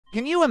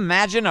Can you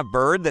imagine a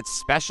bird that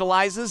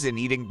specializes in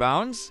eating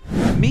bones?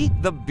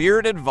 Meet the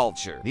bearded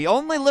vulture, the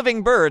only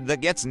living bird that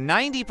gets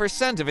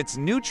 90% of its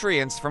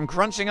nutrients from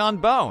crunching on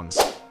bones.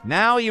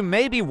 Now you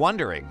may be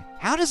wondering,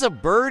 how does a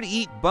bird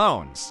eat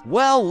bones?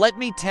 Well, let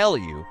me tell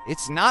you,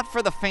 it's not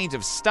for the faint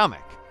of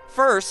stomach.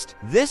 First,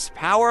 this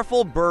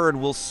powerful bird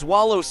will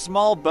swallow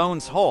small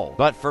bones whole,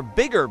 but for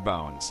bigger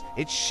bones,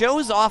 it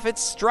shows off its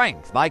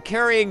strength by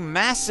carrying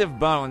massive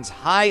bones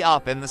high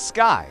up in the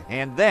sky,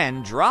 and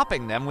then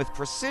dropping them with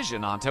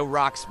precision onto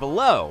rocks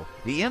below.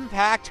 The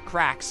impact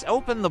cracks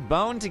open the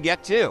bone to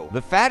get to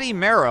the fatty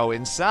marrow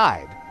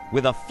inside.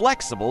 With a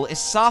flexible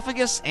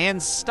esophagus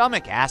and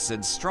stomach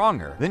acid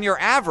stronger than your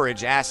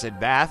average acid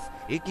bath,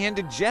 it can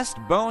digest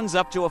bones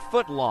up to a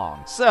foot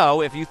long.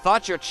 So if you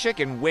thought your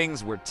chicken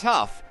wings were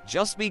tough,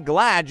 just be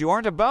glad you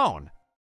aren't a bone.